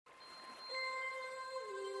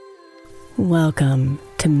Welcome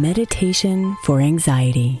to Meditation for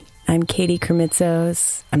Anxiety. I'm Katie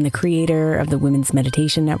Kermitzos. I'm the creator of the Women's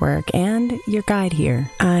Meditation Network and your guide here.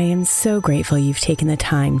 I am so grateful you've taken the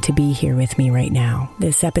time to be here with me right now.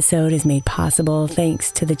 This episode is made possible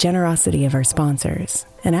thanks to the generosity of our sponsors.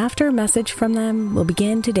 And after a message from them, we'll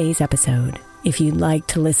begin today's episode. If you'd like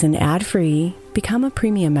to listen ad-free, become a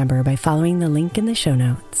premium member by following the link in the show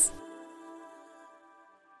notes.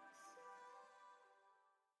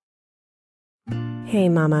 Hey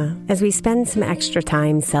Mama, as we spend some extra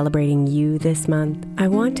time celebrating you this month, I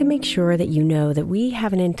want to make sure that you know that we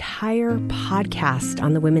have an entire podcast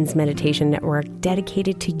on the Women's Meditation Network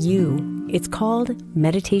dedicated to you. It's called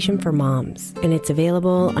Meditation for Moms, and it's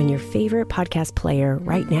available on your favorite podcast player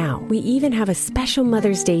right now. We even have a special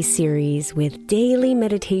Mother's Day series with daily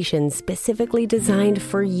meditations specifically designed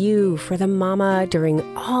for you, for the mama, during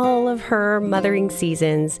all of her mothering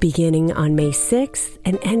seasons, beginning on May 6th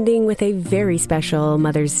and ending with a very special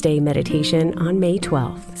Mother's Day meditation on May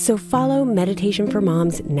 12th. So follow Meditation for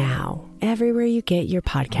Moms now, everywhere you get your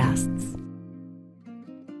podcasts.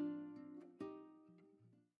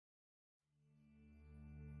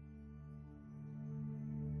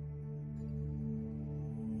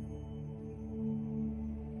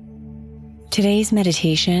 Today's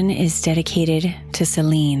meditation is dedicated to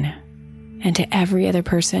Celine and to every other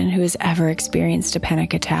person who has ever experienced a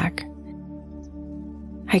panic attack.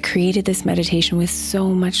 I created this meditation with so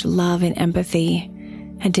much love and empathy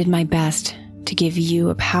and did my best to give you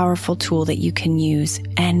a powerful tool that you can use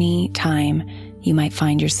any time you might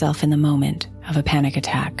find yourself in the moment of a panic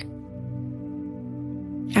attack.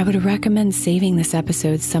 I would recommend saving this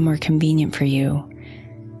episode somewhere convenient for you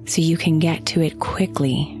so you can get to it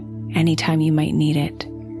quickly anytime you might need it,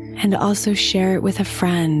 and also share it with a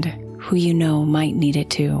friend who you know might need it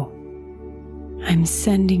too. I'm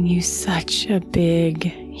sending you such a big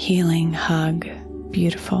healing hug.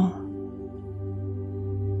 Beautiful.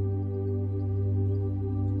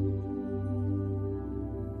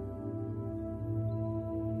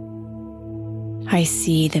 I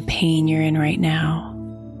see the pain you're in right now.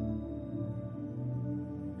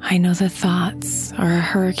 I know the thoughts are a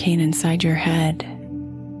hurricane inside your head.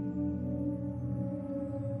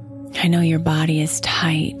 I know your body is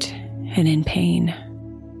tight and in pain.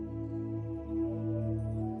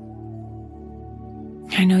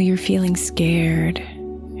 I know you're feeling scared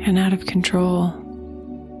and out of control.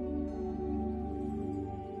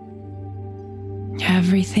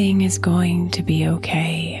 Everything is going to be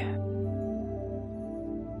okay.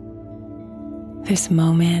 This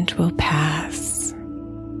moment will pass.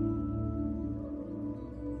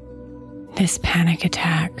 This panic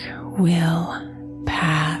attack will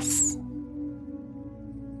pass.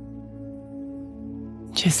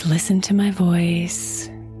 Just listen to my voice.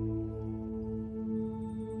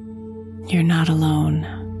 You're not alone.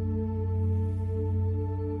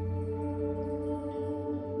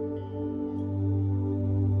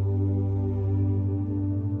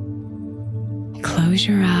 Close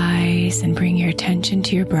your eyes and bring your attention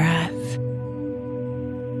to your breath,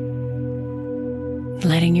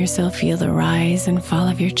 letting yourself feel the rise and fall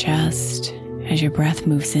of your chest as your breath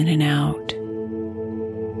moves in and out.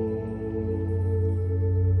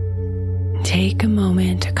 Take a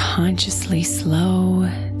moment to consciously slow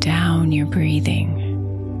down your breathing.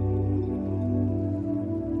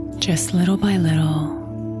 Just little by little.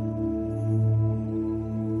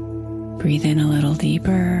 Breathe in a little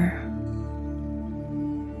deeper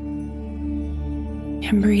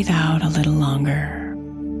and breathe out a little longer.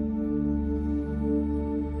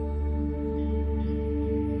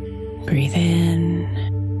 Breathe in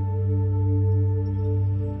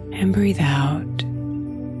and breathe out.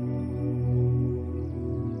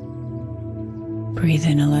 Breathe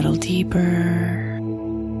in a little deeper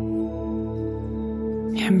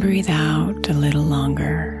and breathe out a little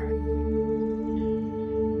longer.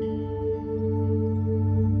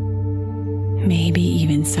 Maybe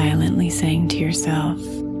even silently saying to yourself,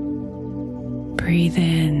 breathe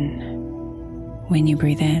in when you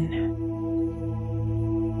breathe in,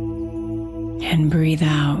 and breathe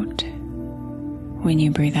out when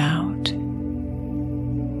you breathe out.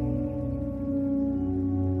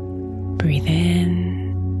 Breathe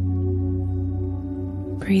in,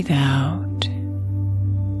 breathe out,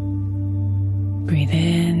 breathe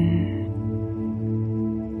in,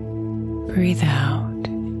 breathe out.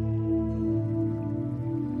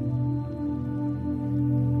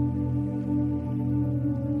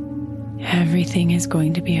 Everything is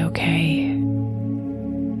going to be okay.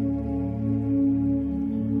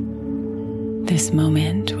 This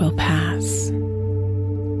moment will pass.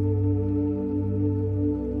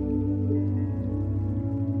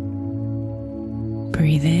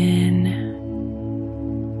 Breathe in,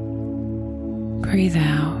 breathe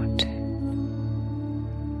out.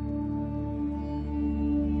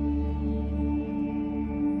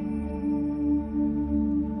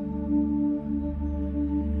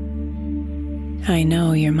 I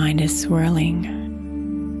know your mind is swirling.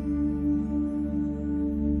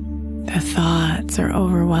 The thoughts are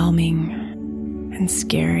overwhelming and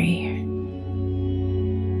scary.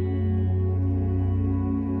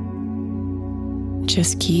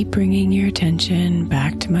 Just keep bringing your attention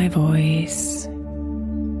back to my voice,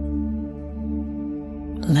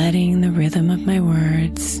 letting the rhythm of my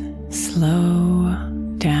words slow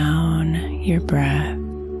down your breath.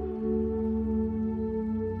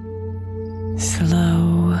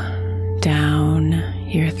 Slow down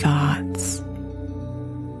your thoughts.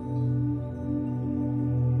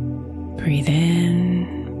 Breathe in,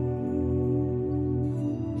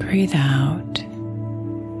 breathe out.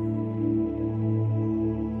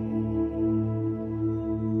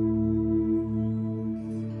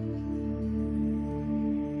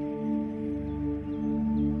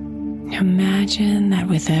 Imagine that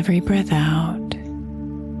with every breath out,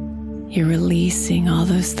 you're releasing all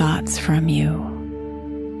those thoughts from you,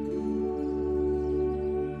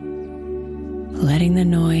 letting the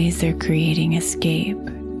noise they're creating escape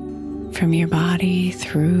from your body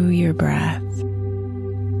through your breath.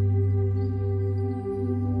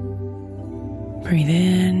 Breathe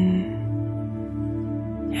in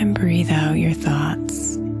and breathe out your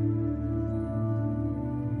thoughts.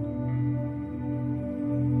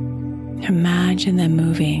 Imagine them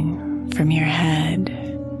moving from your head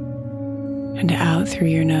and out through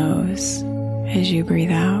your nose as you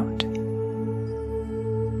breathe out,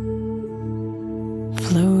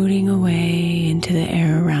 floating away into the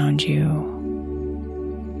air around you.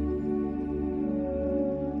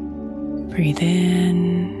 Breathe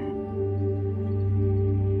in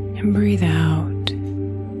and breathe out.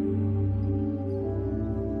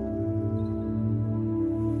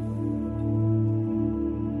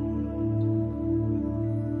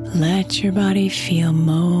 Let your body feel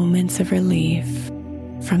moments of relief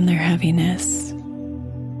from their heaviness.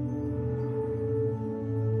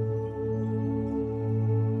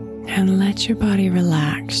 And let your body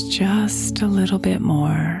relax just a little bit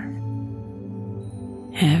more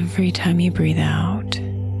every time you breathe out.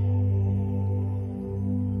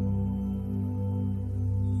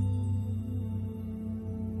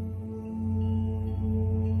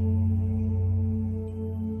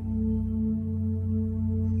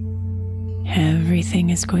 Everything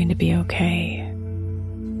is going to be okay.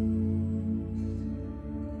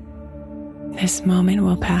 This moment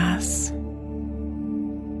will pass.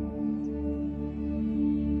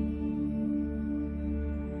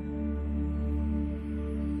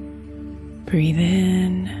 Breathe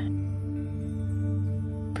in,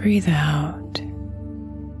 breathe out.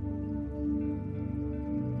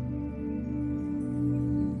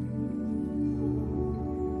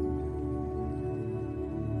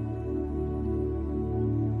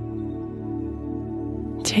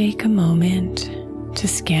 Take a moment to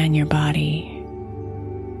scan your body.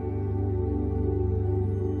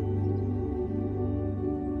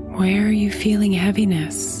 Where are you feeling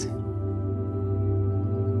heaviness?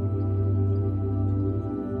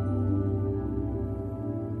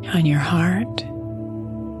 On your heart?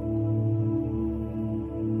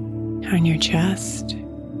 On your chest?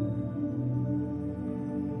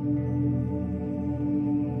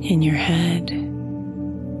 In your head?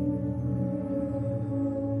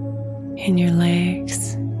 In your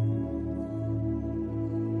legs?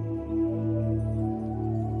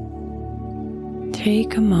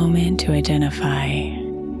 Take a moment to identify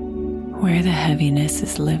where the heaviness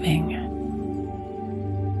is living,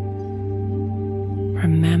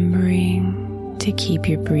 remembering to keep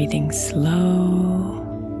your breathing slow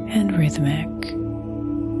and rhythmic.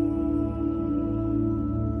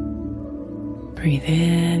 Breathe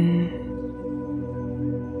in,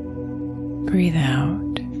 breathe out.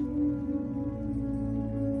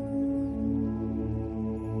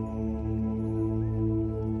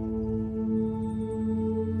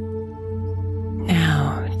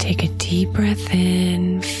 Take a deep breath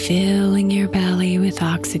in, filling your belly with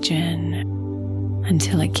oxygen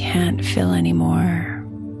until it can't fill anymore.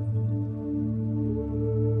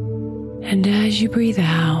 And as you breathe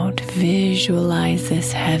out, visualize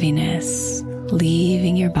this heaviness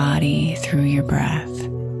leaving your body through your breath,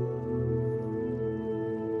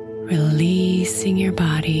 releasing your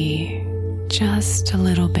body just a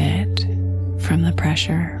little bit from the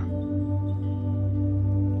pressure.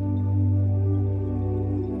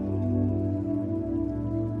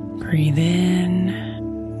 Breathe in,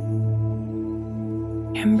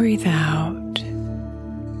 And breathe out,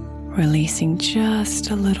 releasing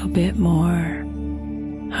just a little bit more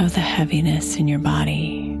of the heaviness in your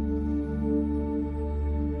body.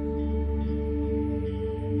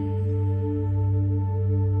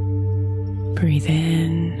 Breathe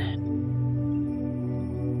in,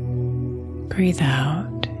 breathe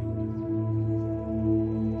out.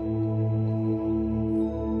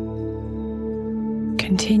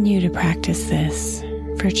 Continue to practice this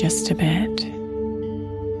for just a bit.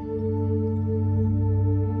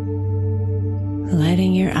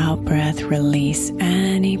 Letting your out-breath release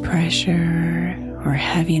any pressure or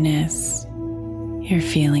heaviness you're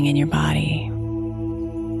feeling in your body.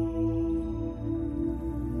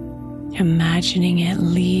 Imagining it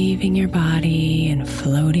leaving your body and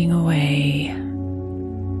floating away,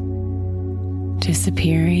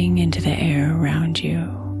 disappearing into the air around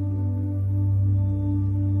you.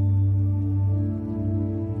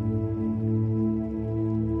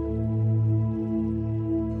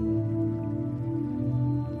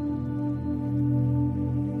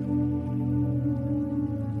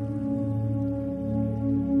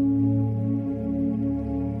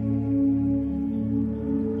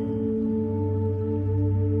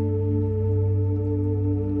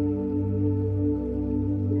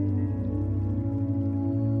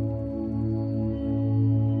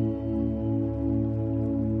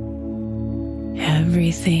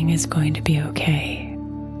 Everything is going to be okay.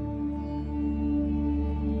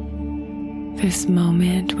 This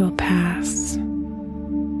moment will pass.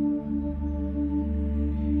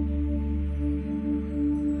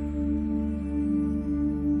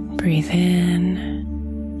 Breathe in,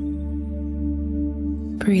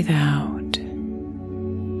 breathe out.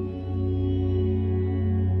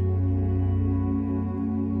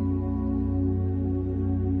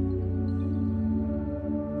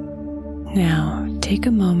 Now, take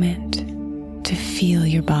a moment to feel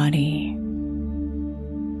your body.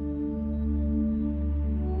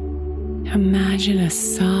 Imagine a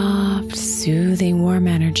soft, soothing, warm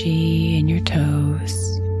energy in your toes.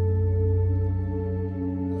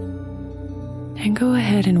 And go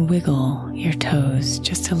ahead and wiggle your toes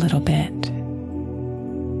just a little bit,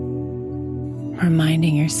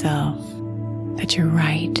 reminding yourself that you're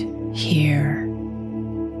right here.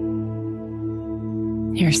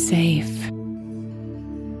 You're safe,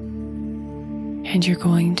 and you're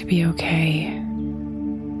going to be okay.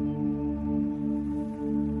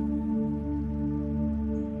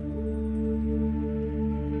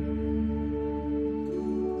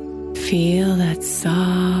 Feel that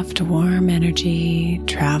soft, warm energy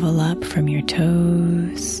travel up from your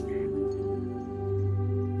toes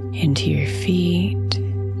into your feet,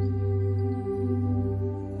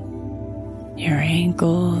 your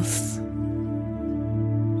ankles,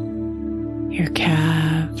 your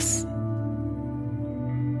calves,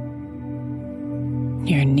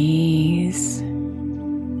 your knees,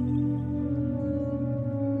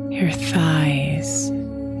 your thighs,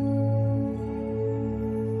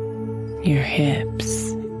 your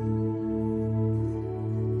hips,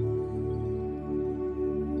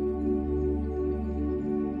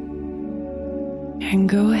 and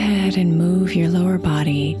go ahead and move your lower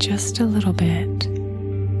body just a little bit.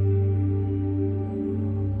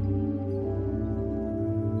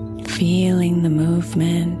 Feeling the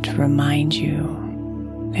movement remind you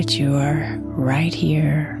that you are right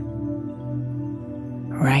here,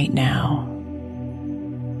 right now,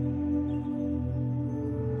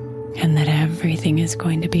 and that everything is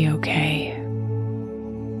going to be okay.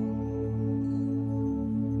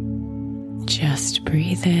 Just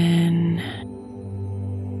breathe in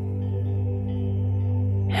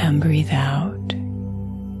and breathe out.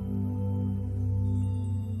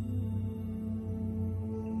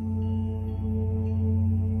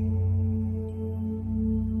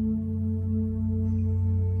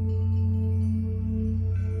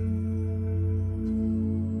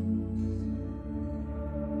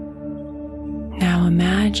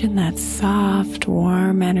 Imagine that soft,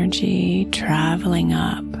 warm energy traveling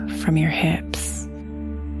up from your hips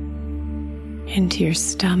into your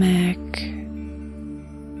stomach,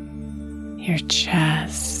 your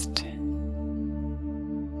chest,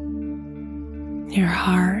 your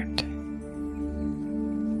heart,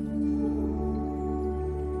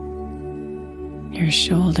 your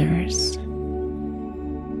shoulders,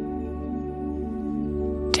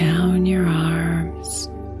 down your arms,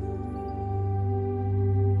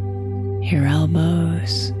 your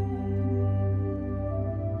elbows,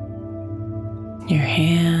 your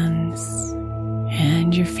hands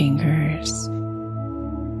and your fingers,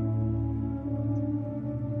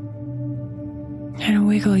 and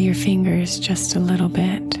wiggle your fingers just a little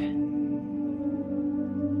bit,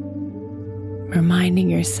 reminding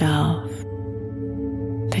yourself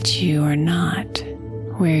that you are not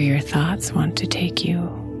where your thoughts want to take you.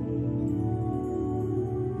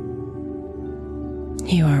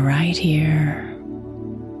 You are right here,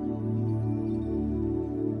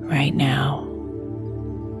 right now.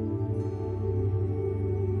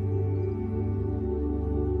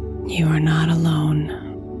 You are not alone.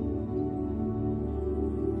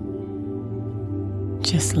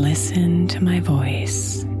 Just listen to my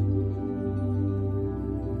voice.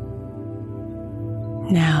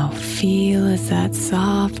 Now feel as that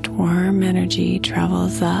soft, warm energy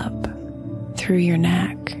travels up through your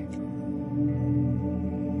neck,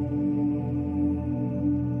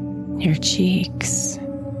 your cheeks,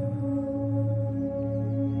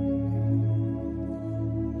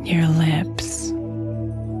 your lips,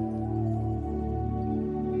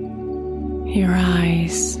 your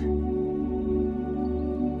eyes,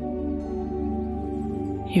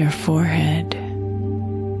 your forehead,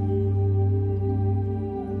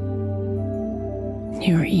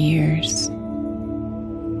 your ears,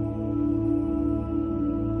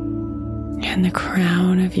 and the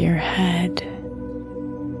crown of your head.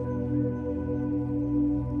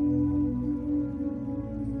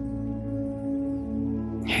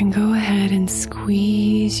 And go ahead and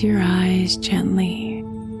squeeze your eyes gently,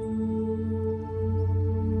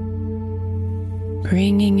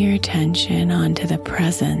 bringing your attention onto the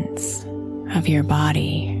presence of your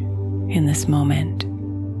body in this moment.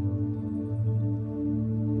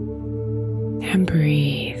 And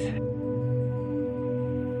breathe.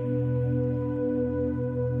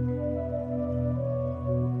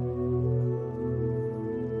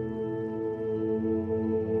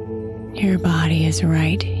 Your body is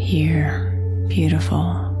right here,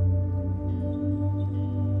 beautiful.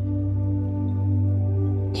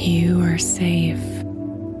 You are safe.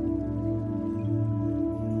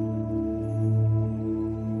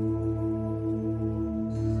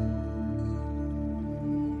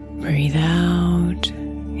 Breathe out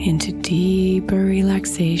into deeper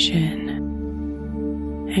relaxation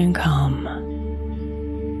and calm.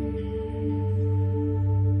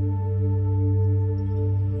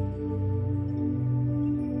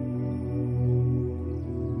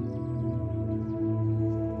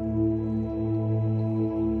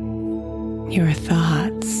 Your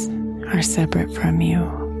thoughts are separate from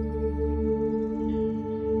you.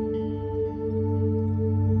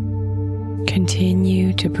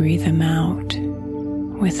 Continue to breathe them out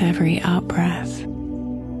with every out-breath.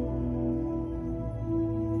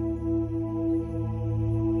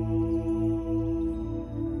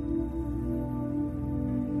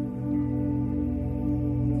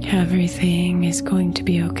 Everything is going to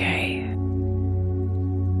be okay.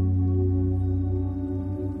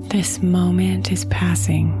 This moment is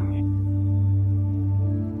passing.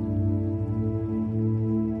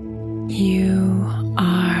 You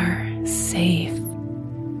are safe.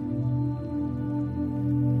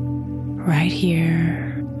 Right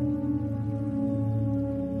here,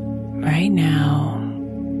 right now.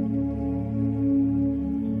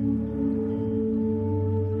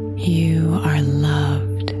 You are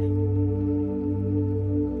loved.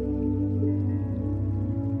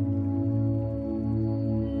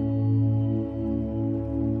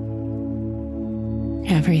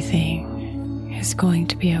 Everything is going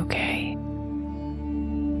to be okay.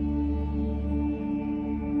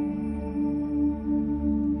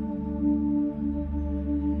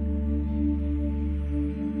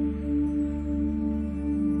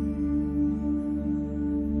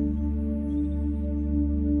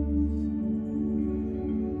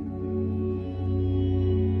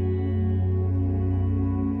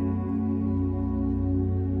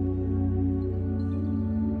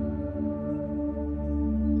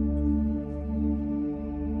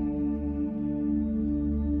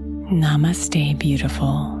 Namaste,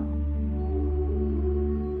 beautiful.